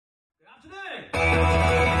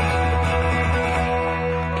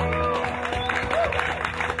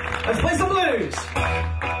blues.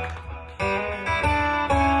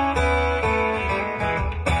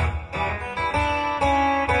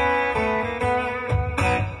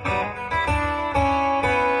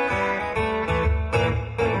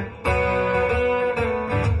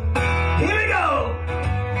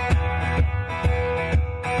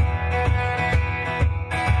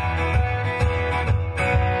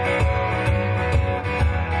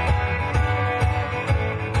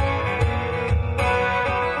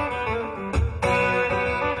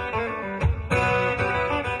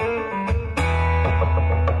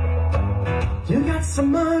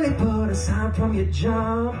 Some money put aside from your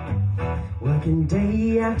job, working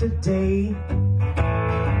day after day.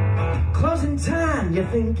 Closing time, you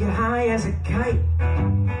think you're high as a kite,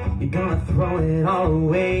 you're gonna throw it all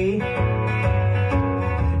away.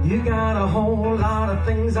 You got a whole lot of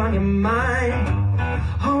things on your mind,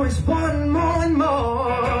 always wanting more and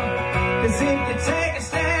more. Cause if you take a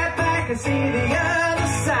step back and see the other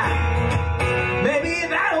side, maybe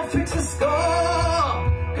that'll fix the score.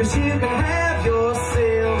 Cause you can have your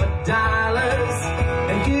silver dollars,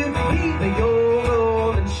 and you can keep your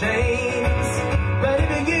golden chains. But if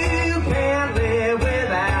you can't live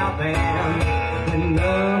without them, then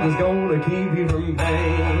nothing's gonna keep you from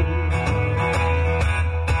pain.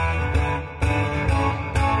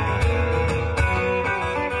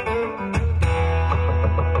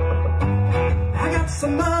 I got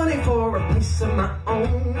some money for a place of my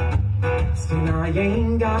own, still I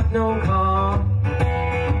ain't got no car.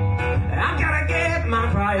 My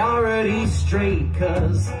priorities straight,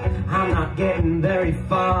 cause I'm not getting very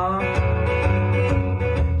far.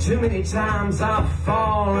 Too many times I've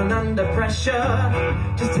fallen under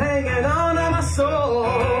pressure, just hanging on to my soul.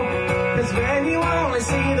 Cause when you only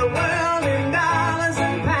see the world in dollars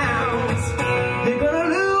and pounds, you're gonna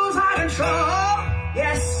lose all control.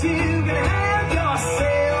 Yes, you can have your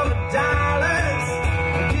silver dollars,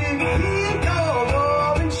 you can keep your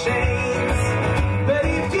golden chains. But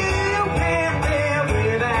if you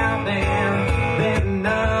then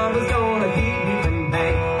nothing's gonna keep you from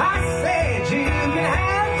pain. I said you can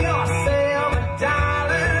have your silver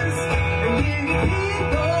dollars, and you can keep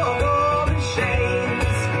your golden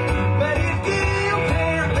chains. But if you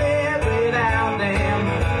can't live without them,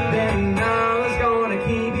 then nothing's gonna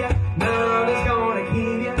keep you, nothing's gonna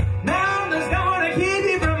keep you, nothing's gonna keep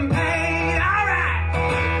you from pain. Alright!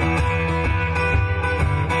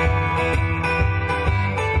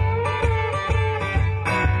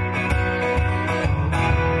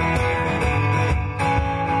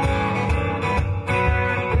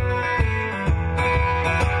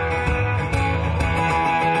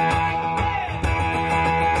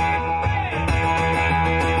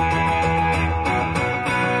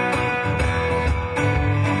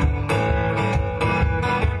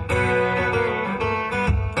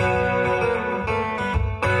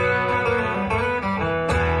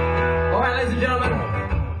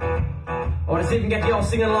 See if you can get you all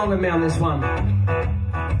singing along with me on this one.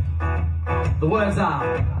 The words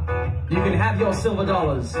are, you can have your silver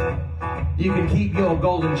dollars, you can keep your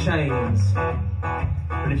golden chains,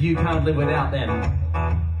 but if you can't live without them,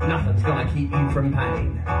 nothing's gonna keep you from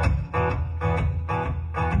pain.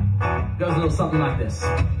 Goes a little something like this.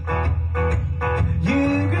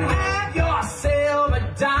 You can have your silver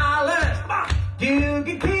dollars, you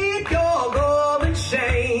can keep your golden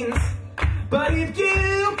chains, but if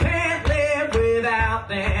you can't live without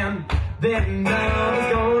them, then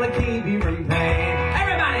nothing's gonna keep you from pain.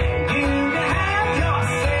 Everybody, you can have your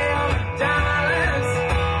silver dollars,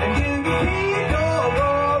 and you can keep your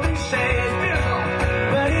golden chains. Beautiful.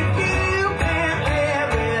 But if you can't live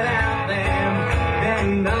without them, then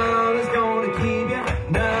nothing's gonna keep you,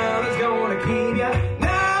 nothing's gonna keep you,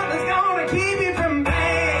 nothing's gonna keep you from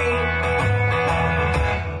pain.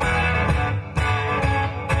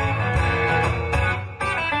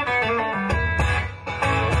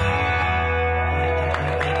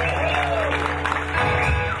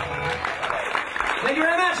 Thank you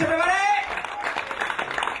very much, everybody.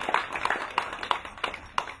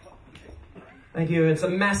 Thank you. It's a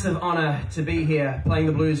massive honor to be here playing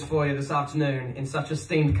the blues for you this afternoon in such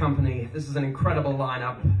esteemed company. This is an incredible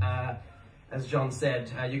lineup. As John said,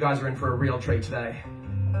 you guys are in for a real treat today.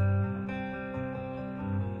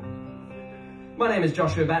 My name is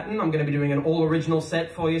Joshua Batten. I'm going to be doing an all-original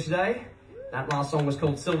set for you today. That last song was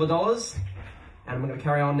called Silver Dollars, and I'm going to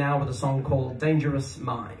carry on now with a song called Dangerous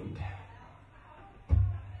Mind.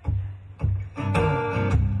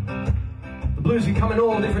 The blues can come in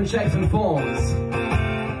all different shapes and forms.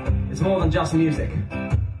 It's more than just music.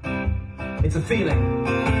 It's a feeling.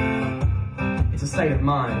 It's a state of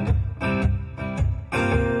mind.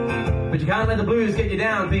 But you can't let the blues get you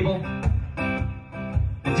down, people.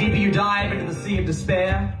 The deeper you dive into the sea of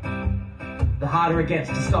despair, the harder it gets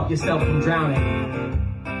to stop yourself from drowning.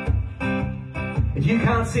 If you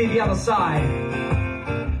can't see the other side,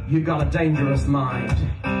 you've got a dangerous mind.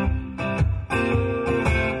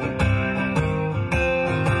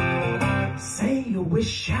 Say your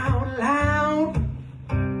wish out loud,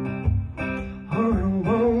 or it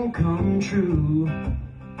won't come true.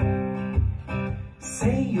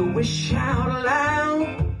 Say your wish out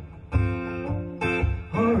loud,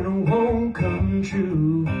 or it won't come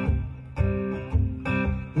true.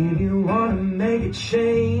 If you want to make a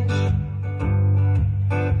change,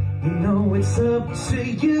 you know it's up to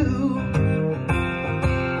you.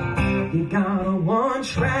 You got a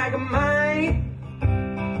one-track mind,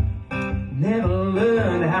 never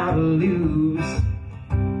learned how to lose.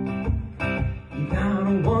 You got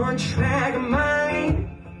a one-track mind,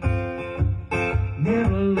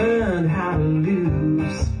 never learned how to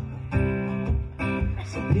lose.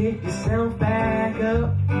 So pick yourself back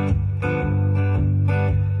up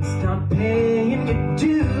and start paying your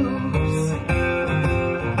dues.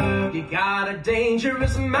 You got a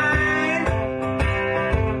dangerous mind,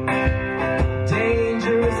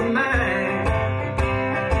 dangerous mind,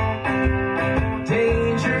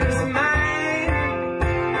 dangerous mind.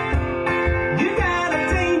 You got a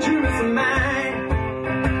dangerous mind.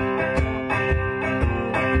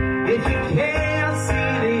 If you can't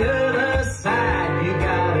see the other side, you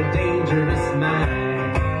got a dangerous mind.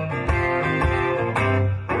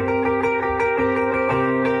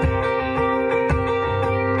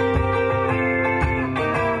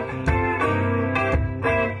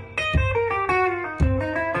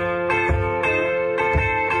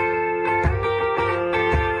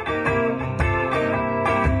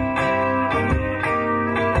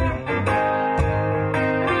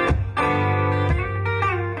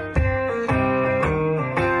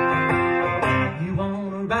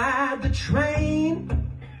 Train,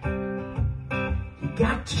 you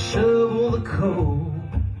got to shovel the coal.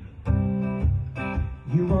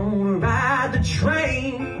 You wanna ride the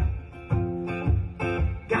train,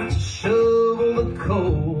 got to shovel the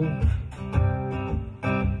coal.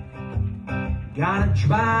 Gotta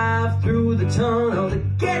drive through the tunnel to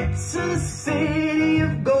get to the city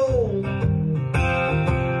of gold.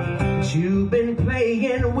 But you've been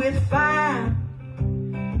playing with fire,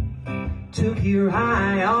 took your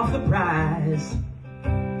eye off the prize.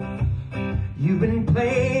 You've been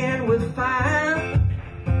playing with fire,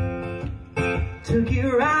 took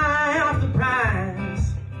your eye off the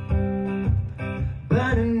prize.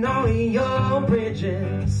 Burning all your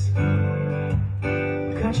bridges,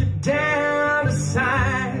 cut you down to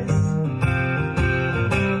size.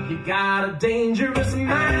 You got a dangerous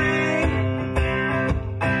mind,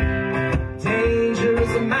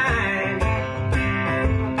 dangerous mind.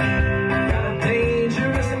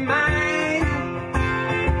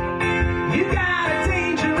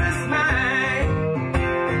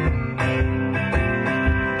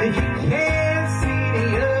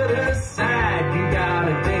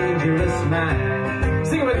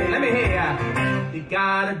 Sing it with me, let me hear ya. You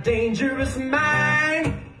got a dangerous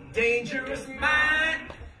mind, dangerous mind,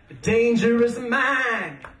 a dangerous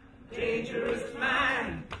mind, dangerous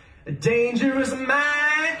mind, a dangerous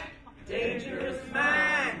mind, dangerous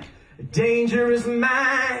mind, a dangerous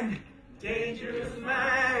mind, dangerous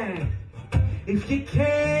mind. If you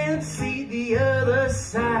can't see the other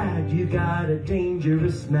side, you got a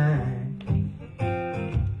dangerous mind.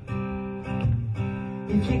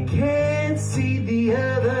 If you can't see the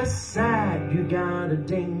other side, you got a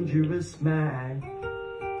dangerous mind.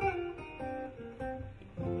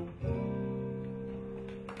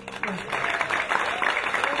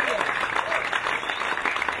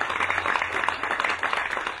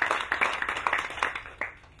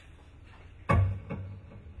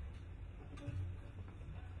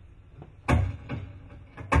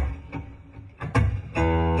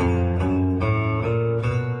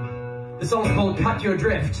 The song's called Cut Your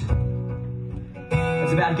Drift.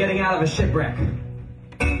 It's about getting out of a shipwreck,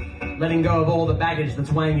 letting go of all the baggage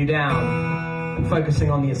that's weighing you down, and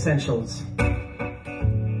focusing on the essentials.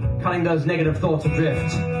 Cutting those negative thoughts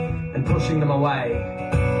adrift and pushing them away.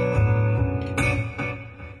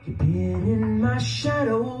 You've been in my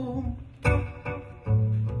shadow,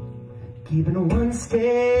 keeping one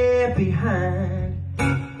step behind,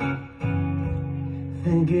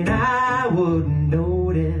 thinking I wouldn't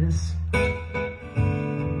notice.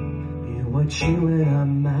 You were chewing up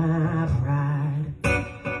my pride.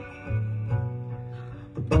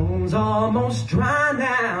 The bones almost dry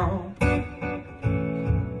now.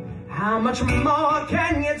 How much more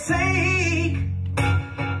can you take?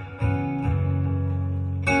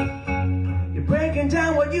 You're breaking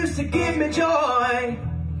down what used to give me joy,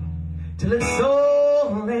 till it's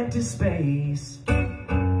all empty space. You're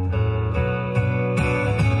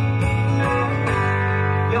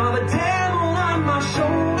the devil on my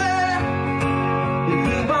shoulder, you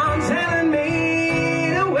keep on telling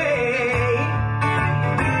me to wait,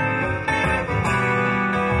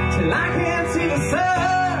 till I can't see the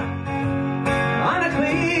sun on a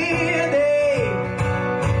clear day.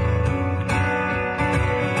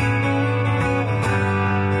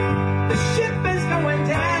 The ship is going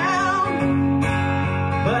down,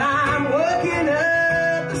 but I'm working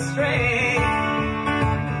up the strength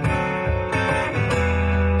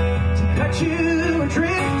to cut you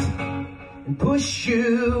adrift and push you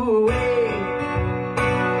away.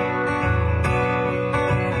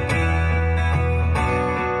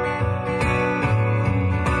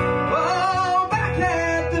 Oh, back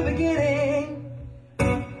at the beginning,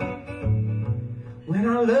 when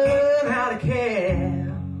I learned how to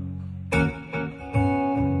care, I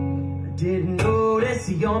didn't notice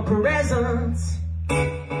your presence.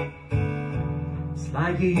 It's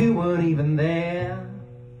like you weren't even there.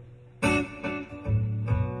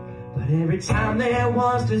 But every time there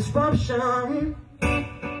was disruption,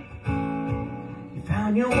 you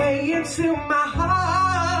found your way into my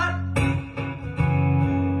heart.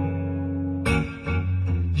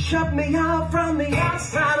 You shut me off from the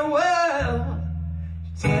outside world,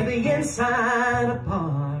 you tear the inside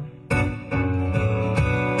apart.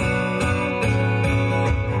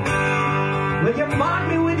 Well, you mark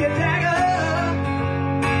me with your dagger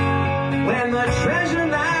when the treasure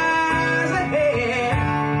lies ahead.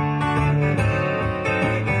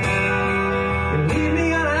 You leave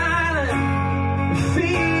me on an island with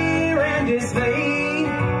fear and dismay.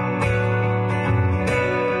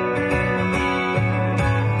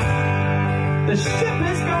 The ship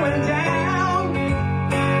is going down,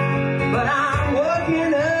 but I'm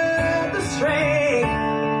working up the strength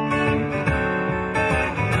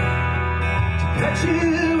to cut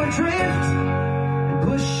you adrift and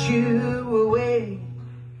push you away.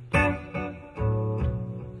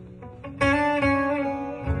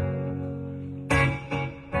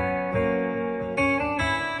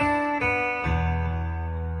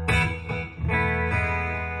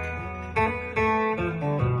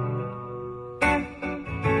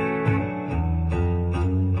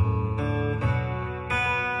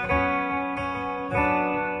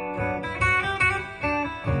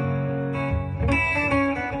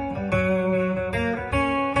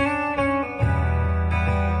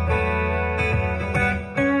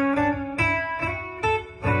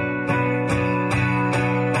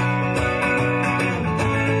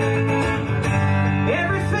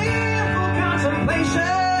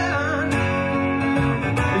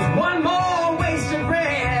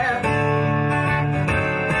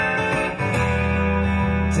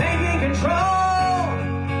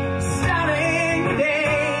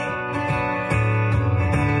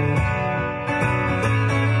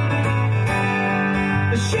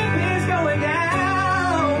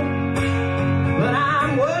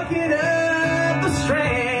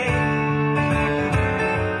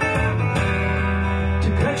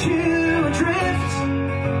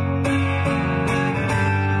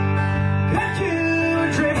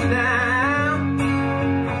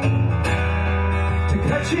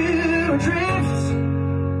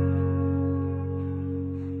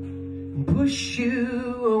 Push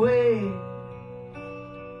you away.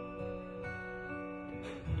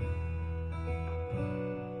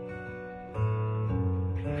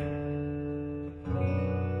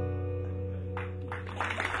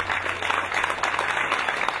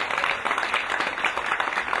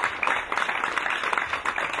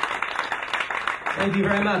 Thank you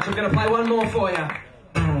very much. I'm going to play one more for you.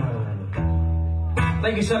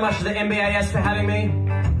 Thank you so much to the MBAS for having me.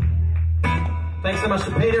 Thanks so much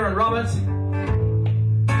to Peter and Robert.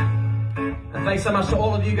 And thanks so much to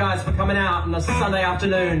all of you guys for coming out on a Sunday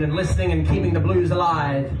afternoon and listening and keeping the blues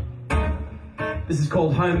alive. This is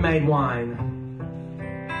called Homemade Wine.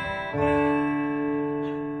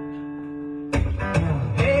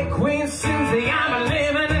 Hey, Queen Susie, I'm a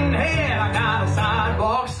living in hell. I got a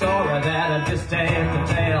sidewalk story that I just have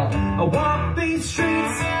to tell. I walk these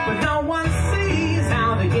streets, but no one sees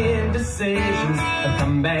how the indecisions have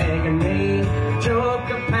come begging me.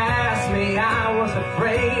 Joker passed me, I was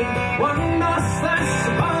afraid. One more slice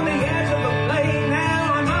upon the edge of the blade.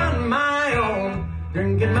 Now I'm on my own,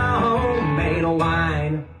 drinking my homemade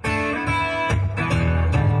wine.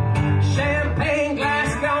 Champagne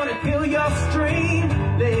glass gonna kill your stream.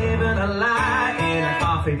 Living a lie in a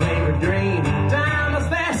coffee-flavored dream. Diamond's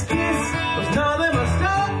last kiss was nothing but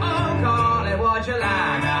stone. Call it what you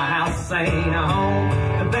like. A house ain't a home.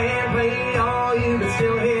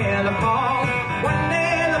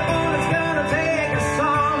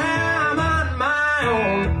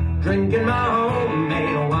 drinking my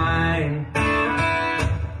homemade wine.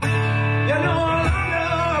 You're no longer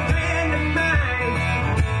a friend of mine,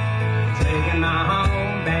 drinking my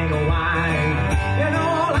homemade wine. You're no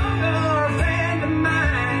longer a friend of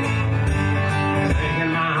mine,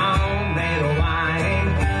 drinking my homemade wine.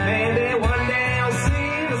 Maybe one day I'll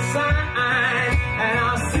see the sign, and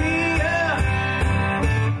I'll see you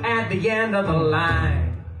at the end of the line.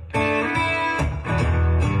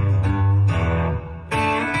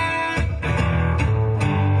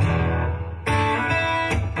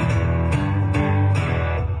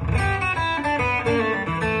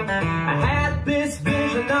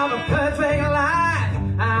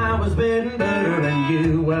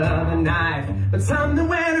 You were the knife, but something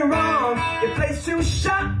went wrong. Your place too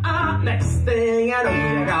sharp. Next thing I know,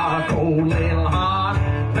 you got a cold little heart.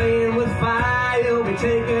 Playing with fire, you'll be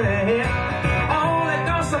taking a hit. Oh, that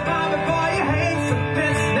don't survive before you hate some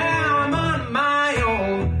piss. Now I'm on my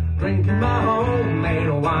own, drinking my homemade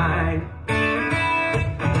wine.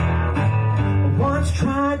 I once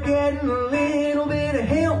tried getting a little bit of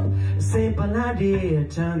help. Simple idea,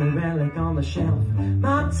 turn a relic on the shelf.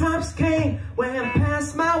 My tops came, went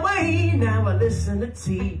past my way. Now I listen to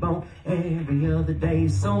T-Bone every other day.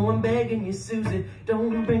 So I'm begging you, Susie,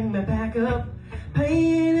 don't bring me back up.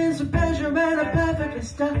 Pain is a pleasure and I'm perfectly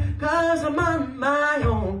stuck, 'cause I'm on my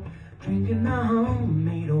own, drinking my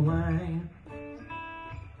homemade wine.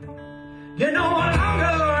 You're no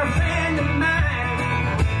longer a friend of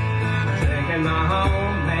mine, drinking my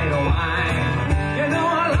homemade wine. You're no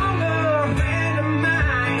longer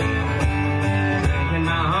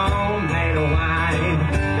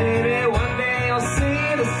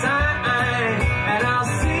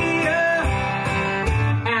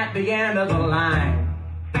of the line.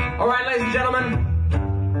 All right, ladies and gentlemen,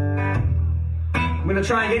 I'm going to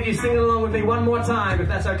try and get you singing along with me one more time, if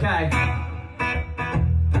that's okay.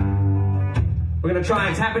 We're going to try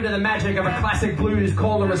and tap into the magic of a classic blues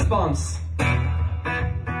call and response.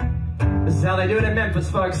 This is how they do it in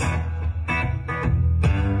Memphis, folks.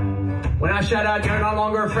 When I shout out, you're no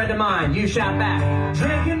longer a friend of mine, you shout back,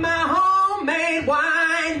 drinking my homemade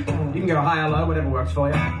wine. You can go high or low, whatever works for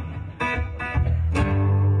you.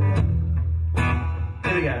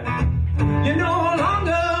 Here we go. You're no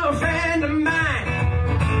longer a friend of mine,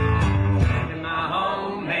 drinking my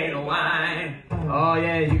homemade wine. Oh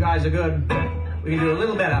yeah, you guys are good. We can do a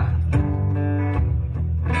little better.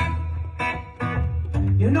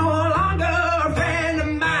 You're no longer a friend of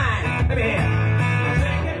mine. Let me hear.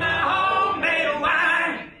 Drinking my homemade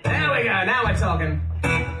wine. There we go, now we're talking.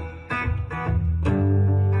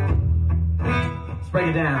 Let's break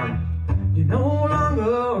it down. You're no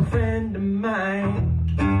longer a friend of mine,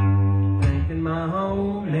 my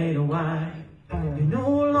homemade wine. You're no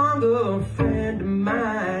longer a friend of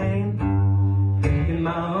mine, drinking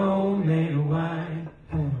my homemade wine.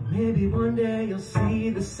 Maybe one day you'll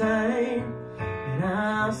see the sign, and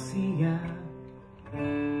I'll see ya.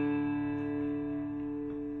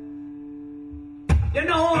 You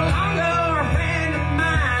know